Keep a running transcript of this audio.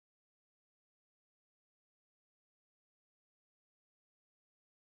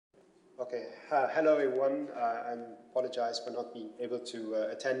Okay, hello everyone. I apologize for not being able to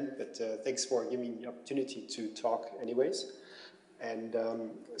attend, but thanks for giving me the opportunity to talk anyways. And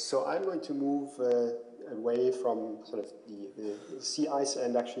so I'm going to move away from sort of the sea ice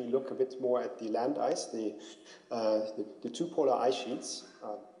and actually look a bit more at the land ice, the two polar ice sheets.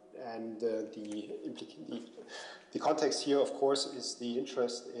 The context here, of course, is the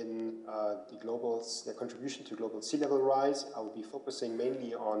interest in the contribution to global sea level rise. I will be focusing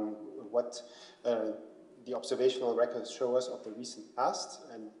mainly on what the observational records show us of the recent past.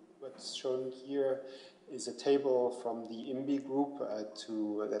 And what's shown here is a table from the IMBI group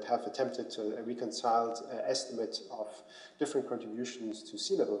that have attempted to reconcile estimate of different contributions to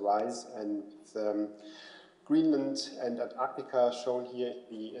sea level rise. And Greenland and Antarctica shown here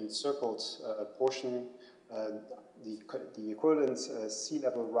in the encircled portion, the equivalent sea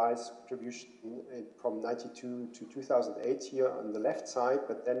level rise contribution from 92 to 2008 here on the left side,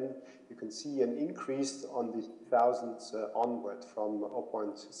 but then you can see an increase on the 2000s onward from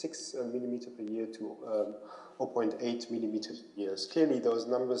 0.6 millimeter per year to 0.8 millimeter per year. Clearly those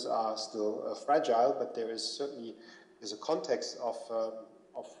numbers are still fragile, but there is certainly a context of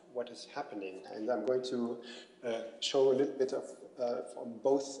what is happening, and I'm going to show a little bit of from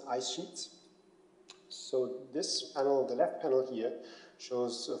both ice sheets. So this panel, the left panel here,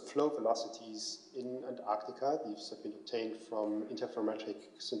 shows flow velocities in Antarctica. These have been obtained from interferometric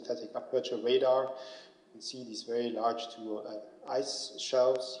synthetic aperture radar. You can see these very large two ice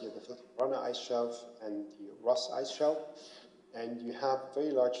shelves, here the Runner ice shelf and the Ross ice shelf. And you have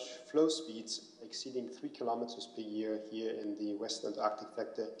very large flow speeds exceeding 3 kilometers per year here in the West Antarctic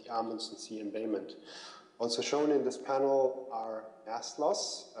sector, the Amundsen Sea embayment. Also shown in this panel are mass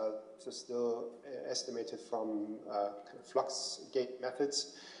loss. This is still estimated from kind of flux gate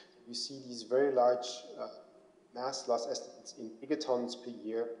methods. You see these very large mass loss estimates in gigatons per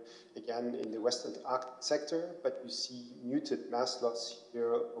year, again in the West Antarctic sector, but you see muted mass loss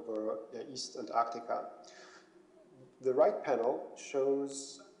here over East Antarctica. The right panel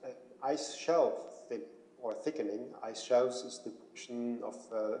shows an ice shelf thickening. Ice shelves is the portion of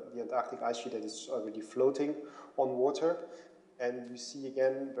the Antarctic ice sheet that is already floating on water. And you see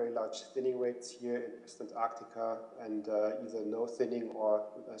again very large thinning rates here in West Antarctica, and either no thinning or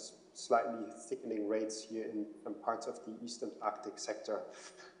slightly thickening rates here in some parts of the East Antarctic sector.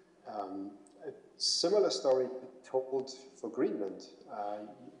 A similar story told for Greenland.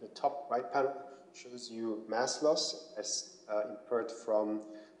 The top right panel shows you mass loss as inferred from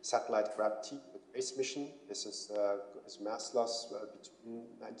satellite gravity with trace mission. This is mass loss between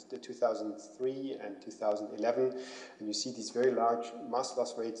 2003 and 2011. And you see these very large mass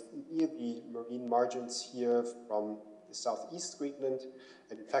loss rates near the marine margins here from the southeast Greenland.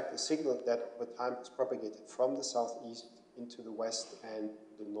 And in fact, a signal that over time has propagated from the southeast into the west and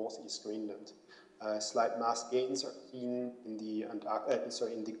the northeast Greenland. Slight mass gains are seen in the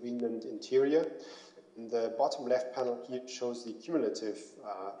Greenland interior. And the bottom left panel here shows the cumulative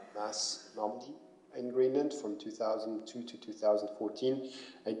mass anomaly in Greenland from 2002 to 2014.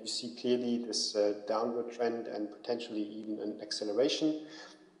 And you see clearly this downward trend and potentially even an acceleration.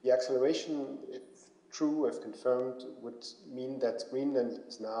 The acceleration, if true, if confirmed, would mean that Greenland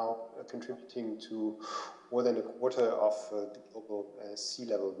is now contributing to more than a quarter of the global sea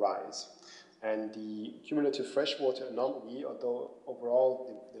level rise. And the cumulative freshwater anomaly, although overall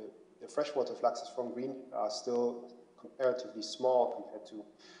the freshwater fluxes from Greenland are still comparatively small compared to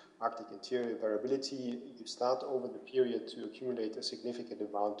Arctic interior variability, you start over the period to accumulate a significant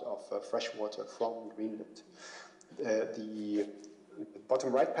amount of freshwater from Greenland. The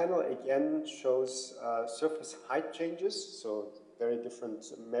bottom right panel again shows surface height changes, so very different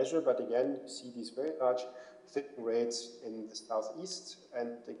measure, but again you see these very large thickening rates in the southeast and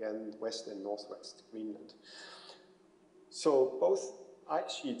again west and northwest Greenland. So both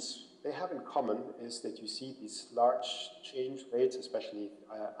ice sheets, they have in common is that you see these large change rates, especially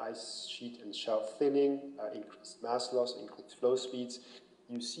ice sheet and shelf thinning, increased mass loss, increased flow speeds.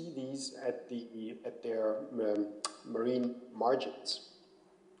 You see these at their marine margins.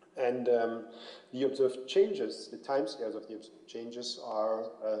 And the observed changes, the timescales of the observed changes are,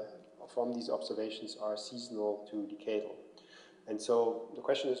 from these observations are seasonal to decadal. And so the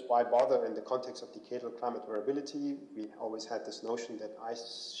question is, why bother in the context of decadal climate variability? We always had this notion that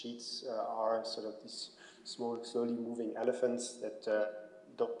ice sheets are sort of these small, slowly moving elephants that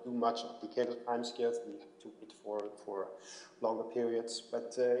don't do much of decadal timescales. We have to wait for longer periods.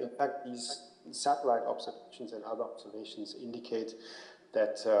 But in fact, these satellite observations and other observations indicate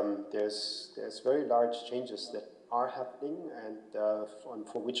that there's very large changes that are happening and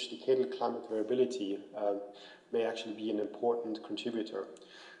for which decadal climate variability may actually be an important contributor.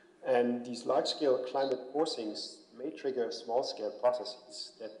 And these large-scale climate forcings may trigger small-scale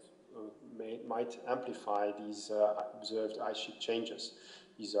processes that might amplify these observed ice sheet changes.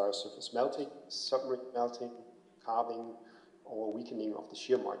 These are surface melting, submarine melting, calving, or weakening of the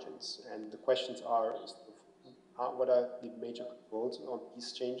shear margins. And the questions are, what are the major controls on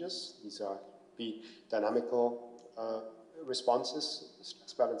these changes? These are the dynamical responses, the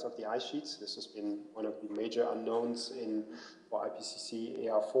stress balance of the ice sheets. This has been one of the major unknowns for IPCC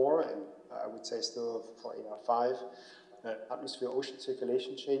AR4, and I would say still for AR5. Atmosphere-ocean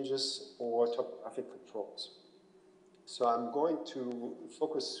circulation changes, or topographic controls. So I'm going to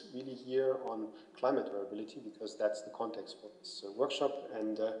focus really here on climate variability because that's the context for this workshop,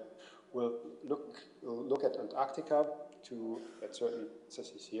 and we'll look at Antarctica to get certain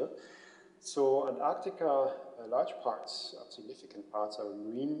processes here. So Antarctica, large parts, significant parts are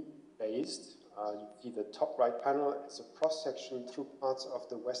marine-based. You see the top right panel is a cross-section through parts of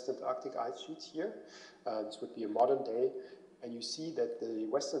the West Antarctic ice sheet here. This would be a modern day. And you see that the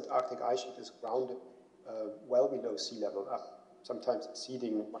West Antarctic ice sheet is grounded well below sea level, up sometimes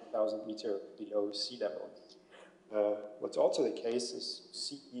exceeding 1,000 meters below sea level. What's also the case is you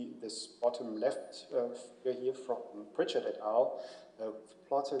see this bottom left figure here from Pritchard et al.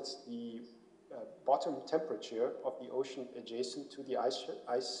 Plotted the bottom temperature of the ocean adjacent to the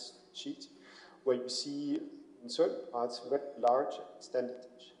ice sheet, where you see in certain parts very large extended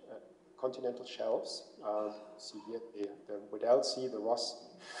continental shelves. See here the Weddell Sea, the Ross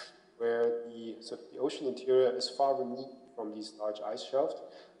Sea, where the ocean interior is far removed from these large ice shelves.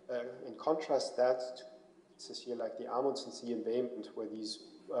 In contrast that to places here like the Amundsen Sea embayment, where these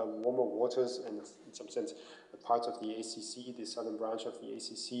warmer waters and in some sense a part of the ACC, the southern branch of the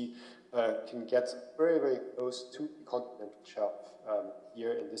ACC, can get very, very close to the continental shelf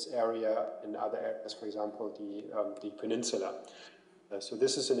here in this area, in other areas, for example, the peninsula. So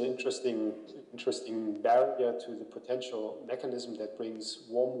this is an interesting barrier to the potential mechanism that brings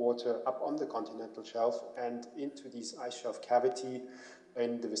warm water up on the continental shelf and into these ice shelf cavity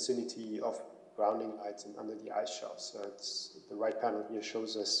in the vicinity of grounding lights and under the ice shelves. The right panel here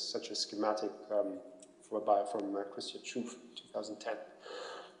shows us such a schematic from Christian Schuf, 2010.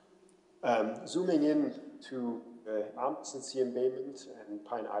 Zooming in to the Amundsen Sea embayment and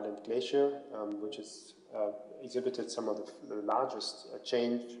Pine Island Glacier, which is exhibited some of the largest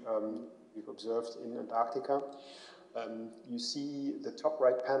change we've observed in Antarctica. You see the top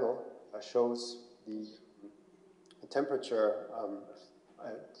right panel shows the temperature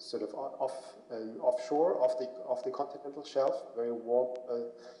sort of offshore of the continental shelf, very warm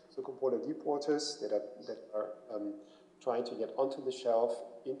circumpolar deep waters that are trying to get onto the shelf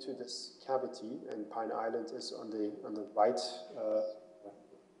into this cavity, and Pine Island is on the right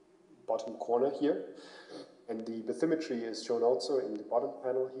bottom corner here. And the bathymetry is shown also in the bottom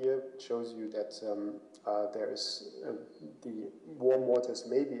panel here. It shows you that the warm waters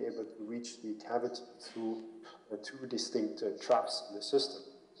may be able to reach the cavity through two distinct troughs in the system.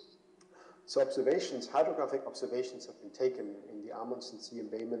 So hydrographic observations have been taken in the Amundsen Sea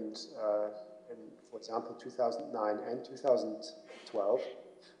embayment in, for example, 2009 and 2012.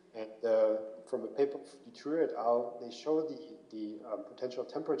 And from a paper of Dutour et al., they show the potential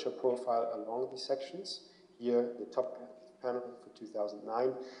temperature profile along these sections. Here, the top panel for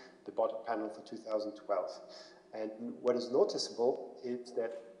 2009, the bottom panel for 2012. And what is noticeable is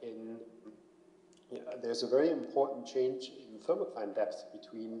that there's a very important change in thermocline depth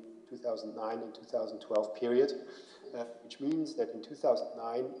between 2009 and 2012 period, which means that in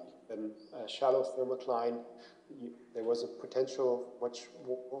 2009, a shallow thermocline, there was a potential much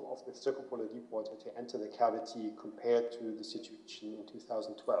more of the circumpolar deep water to enter the cavity compared to the situation in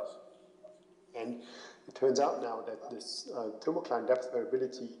 2012. And it turns out now that this thermocline depth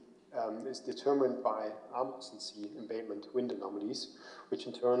variability is determined by Amundsen Sea embayment wind anomalies, which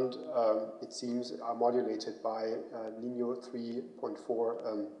in turn, it seems, are modulated by Linear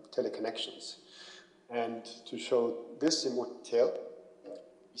 3.4 teleconnections. And to show this in more detail,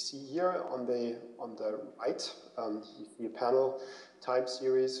 we see here on the right, you see a panel time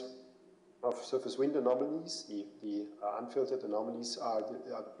series of surface wind anomalies. The unfiltered anomalies are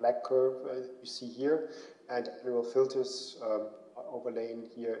the black curve you see here, and annual filters overlain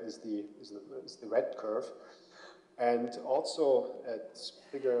here is the red curve. And also at this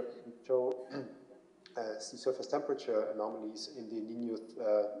figure we show sea surface temperature anomalies in the Linear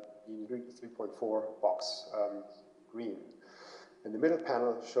 3.4 box, green. And the middle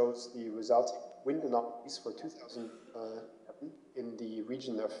panel shows the resulting wind anomalies for 2007 in the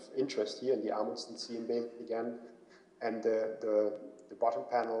region of interest here in the Amundsen Sea embayment again. And the bottom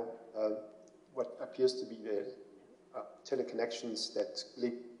panel, what appears to be the teleconnections that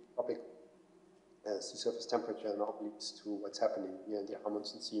link tropical sea surface temperature anomalies to what's happening here in the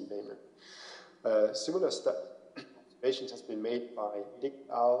Amundsen Sea embayment. Similar observations has been made by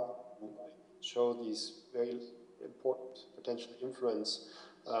Decadal, who show these very important potential influence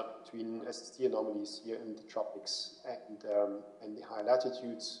between SST anomalies here in the tropics and the high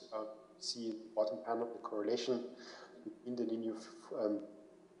latitudes. See in the bottom panel the correlation between the linear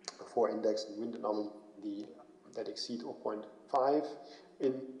 4 index and wind anomaly that exceed 0.5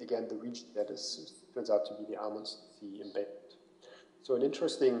 in, again, the region that turns out to be the Amundsen Sea embayment. So an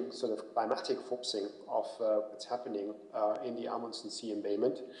interesting sort of climatic forcing of what's happening in the Amundsen Sea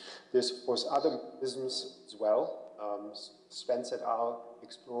embayment. There's, of course, other mechanisms as well. Spence et al.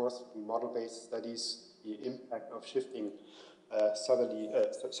 Explores through model-based studies the impact of shifting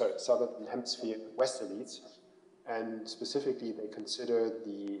southern hemisphere westerlies, and specifically they consider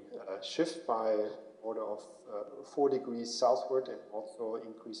the shift by order of 4 degrees southward and also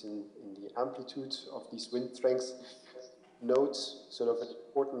increase in the amplitude of these wind strengths. Notes sort of an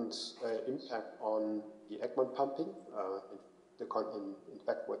important impact on the Egmont pumping. In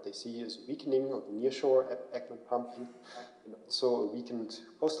fact, what they see is a weakening of the nearshore Egmont pumping and also a weakened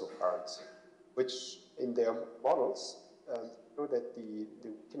coastal currents, which in their models show that the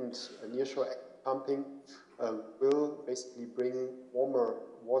weakened nearshore Egmont pumping will basically bring warmer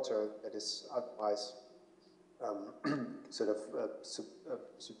water that is otherwise sort of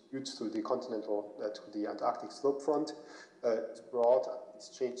subdued to the continental, to the Antarctic slope front, is brought this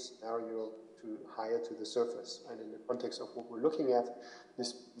change scenario to higher to the surface. And in the context of what we're looking at,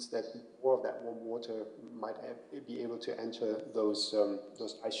 this means that more of that warm water might be able to enter those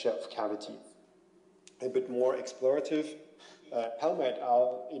ice shelf cavities. A bit more explorative, Heimbach et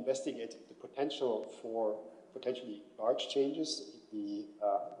al. Investigated the potential for potentially large changes in the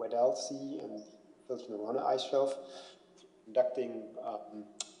Weddell Sea and the Filton-Arana ice shelf, conducting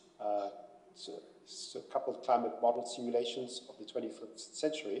so a couple of climate model simulations of the 21st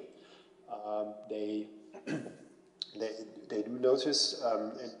century. They do notice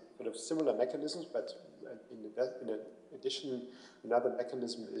sort of similar mechanisms, but in addition, another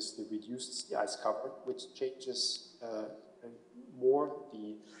mechanism is the reduced sea ice cover, which changes more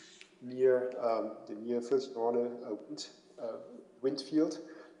the near Filton-Arana wind field,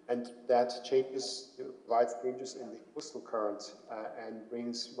 and that provides changes in the coastal current and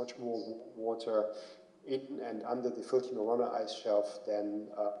brings much more water in and under the Filton-Arana ice shelf than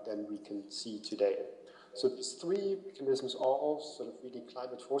we can see today. So these three mechanisms are all sort of really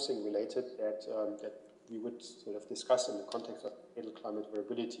climate forcing related that we would sort of discuss in the context of Decadal climate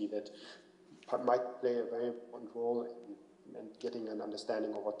variability that might play a very important role in getting an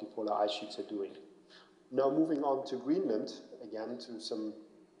understanding of what the polar ice sheets are doing. Now moving on to Greenland, again to some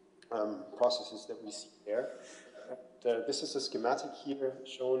processes that we see there. This is a schematic here.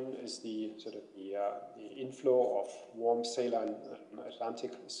 Shown is the sort of the inflow of warm saline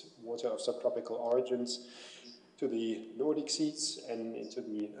Atlantic water of subtropical origins to the Nordic seas and into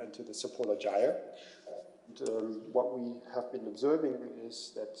the subpolar gyre. And, what we have been observing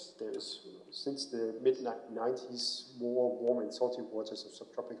is that there is, since the mid-1990s, more warm and salty waters of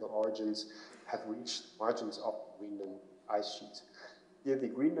subtropical origins have reached margins of the Greenland ice sheet. Here, the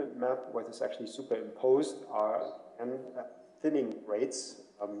Greenland map, what is actually superimposed, are thinning rates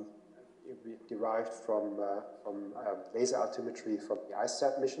derived from laser altimetry from the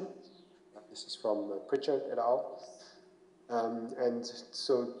IceSat mission. This is from Pritchard et al. And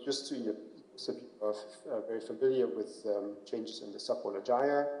so, just to so people are very familiar with changes in the subpolar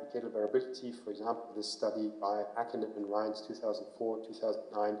gyre, Decadal variability, for example, this study by Hackenen and Ryan's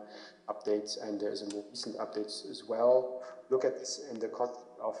 2004-2009 updates, and there's a more recent updates as well. Look at this in the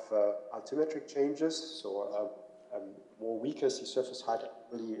context of altimetric changes, so more weaker sea surface height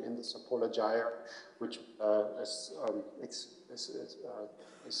in the subpolar gyre, which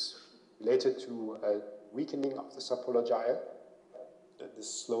is related to a weakening of the subpolar gyre.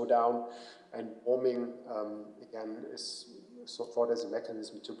 This slowdown and warming, again, is thought as a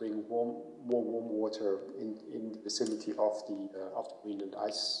mechanism to bring more warm water in the vicinity of the Greenland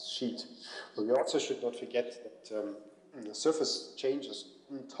ice sheet. But we also should not forget that the surface changes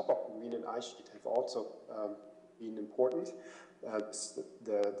on top of the Greenland ice sheet have also been important.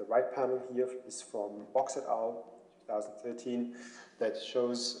 The right panel here is from Box et al. 2013 that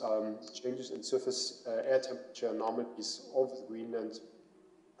shows changes in surface air temperature anomalies over Greenland.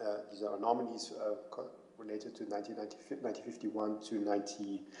 These are anomalies related to 1951 to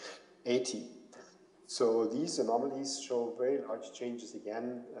 1980. So these anomalies show very large changes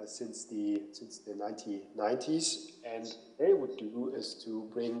again since the 1990s, and what they would do is to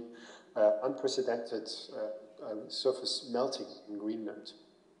bring unprecedented surface melting in Greenland.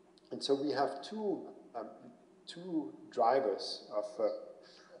 And so we have two drivers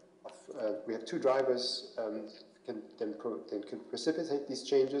we have two drivers can precipitate these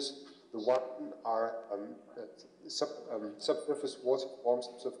changes. The one are subsurface water forms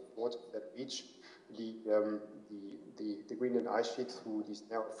of water that reach the Greenland ice sheet through these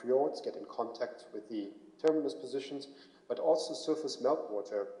narrow fjords, get in contact with the terminus positions, but also surface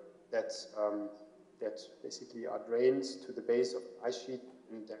meltwater that basically are drained to the base of the ice sheet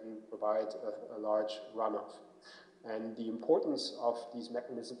and then provide a large runoff. And the importance of these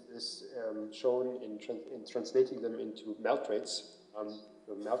mechanisms is shown in translating them into melt rates.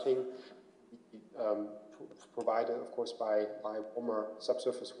 The melting provided, of course, by warmer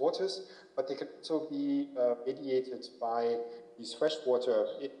subsurface waters, but they can also be mediated by these freshwater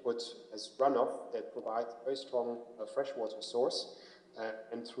input as runoff that provides a very strong freshwater source,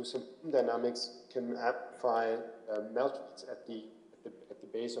 and through some dynamics can amplify melt rates at the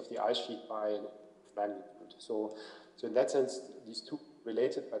base of the ice sheet by an magnitude. So in that sense, these two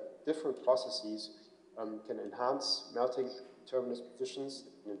related but different processes can enhance melting terminus positions,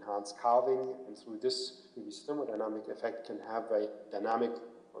 can enhance calving, and through this thermodynamic effect can have a dynamic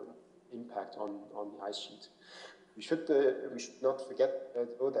impact on the ice sheet. We should not forget,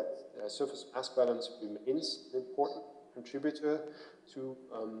 though, that surface mass balance remains an important contributor to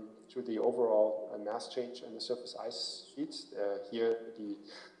the overall mass change in the surface ice sheets. Here, the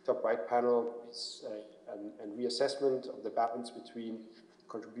top right panel is a reassessment of the balance between the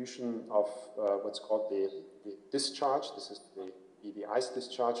contribution of what's called the discharge. This is the ice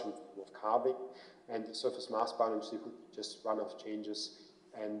discharge of calving, and the surface mass balance, it would be just runoff changes.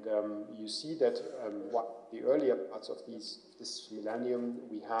 And you see that what the earlier parts of this millennium,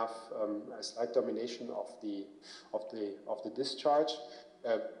 we have a slight domination of the discharge.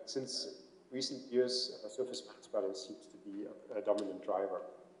 Since recent years, surface mass balance seems to be a dominant driver.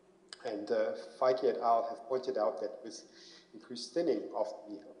 And Feike et al. Have pointed out that with increased thinning of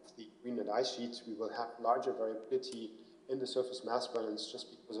the Greenland ice sheets, we will have larger variability in the surface mass balance just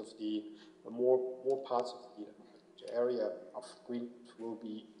because of the more parts of the area of Greenland will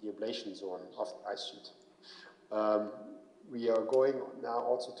be the ablation zone of the ice sheet. We are going now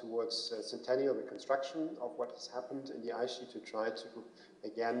also towards centennial reconstruction of what has happened in the ice sheet to try to,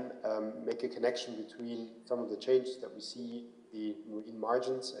 again, make a connection between some of the changes that we see the marine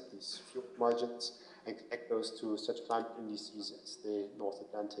margins at these fjord margins and connect those to such climate indices as the North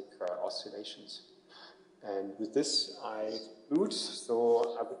Atlantic oscillations. And with this, I conclude.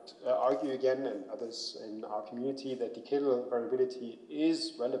 So I would argue again, and others in our community, that decadal variability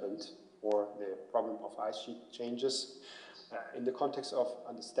is relevant for the problem of ice sheet changes in the context of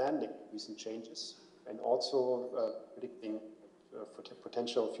understanding recent changes and also predicting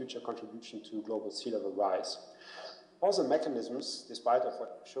potential future contribution to global sea level rise. Also, mechanisms, despite of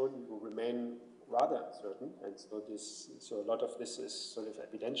what I've shown you, will remain rather uncertain, and so a lot of this is sort of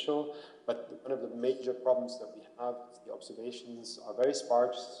evidential, but one of the major problems that we have is the observations are very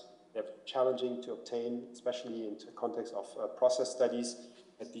sparse, they're challenging to obtain, especially in the context of process studies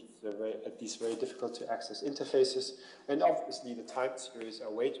at these very difficult to access interfaces, and obviously the time series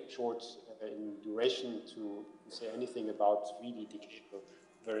are way too short in duration to say anything about really decadal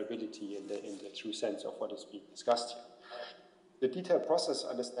variability in the true sense of what is being discussed here. The detailed process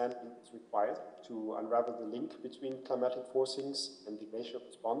understanding is required to unravel the link between climatic forcings and the glacial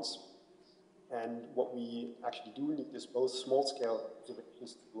response. And what we actually do need is both small-scale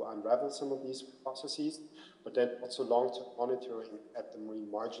observations to unravel some of these processes, but then also long-term monitoring at the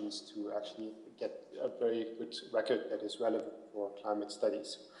marine margins to actually get a very good record that is relevant for climate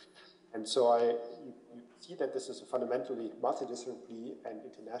studies. And so you see that this is a fundamentally multidisciplinary and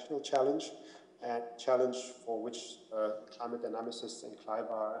international challenge, and challenge for which climate dynamicists and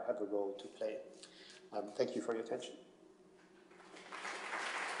CLIVAR have a role to play. Thank you for your attention.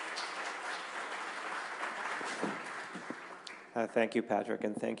 Thank you, Patrick,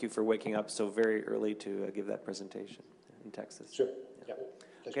 and thank you for waking up so very early to give that presentation in Texas. Sure. Yeah.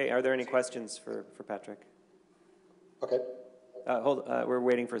 Okay, are there any questions for Patrick? Okay. We're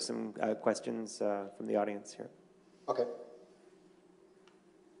waiting for some questions from the audience here. Okay.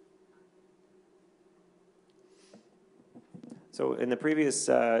 So in the previous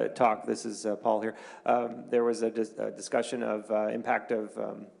talk, this is Paul here, there was a discussion of impact of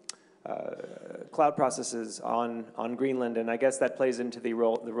cloud processes on Greenland, and I guess that plays into the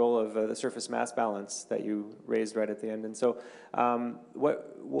role of the surface mass balance that you raised right at the end. And so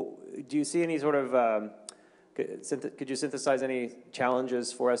do you see any sort of Could you synthesize any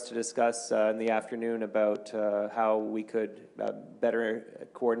challenges for us to discuss in the afternoon about how we could better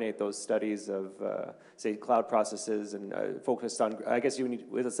coordinate those studies of, say, cloud processes and focused on, I guess you need,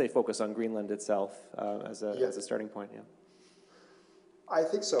 let's say, focus on Greenland itself as a starting point, yeah. I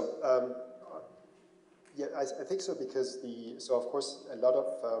think so. Yeah, I think so because so of course a lot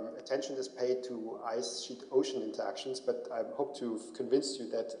of attention is paid to ice sheet ocean interactions, but I hope to have convinced you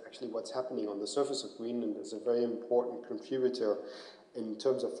that actually what's happening on the surface of Greenland is a very important contributor in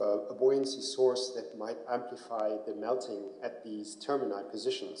terms of a buoyancy source that might amplify the melting at these termini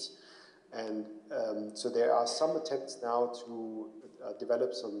positions. And so there are some attempts now to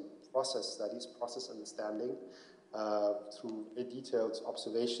develop some process studies, process understanding, through detailed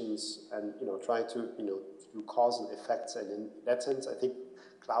observations and try to do cause and effects. And in that sense, I think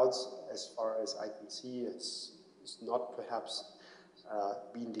clouds, as far as I can see, is not perhaps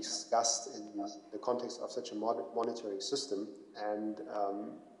being discussed in the context of such a monitoring system. And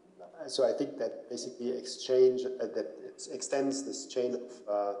so I think that basically that it extends this chain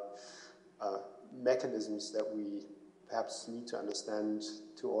of mechanisms that we perhaps need to understand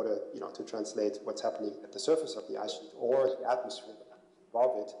to order, to translate what's happening at the surface of the ice sheet or the atmosphere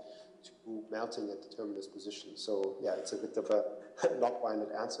above it to melting at the terminus position. So yeah, it's a bit of a long-winded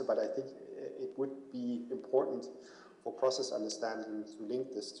answer, but I think it would be important for process understanding to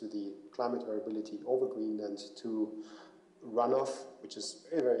link this to the climate variability over Greenland, to runoff, which is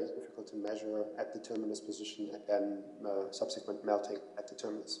very, very difficult to measure at the terminus position, and then subsequent melting at the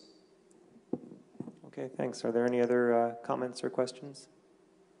terminus. Okay, thanks. Are there any other comments or questions?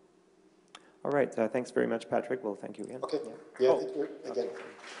 All right, thanks very much, Patrick. Well, thank you again. Okay, yeah, thank you again.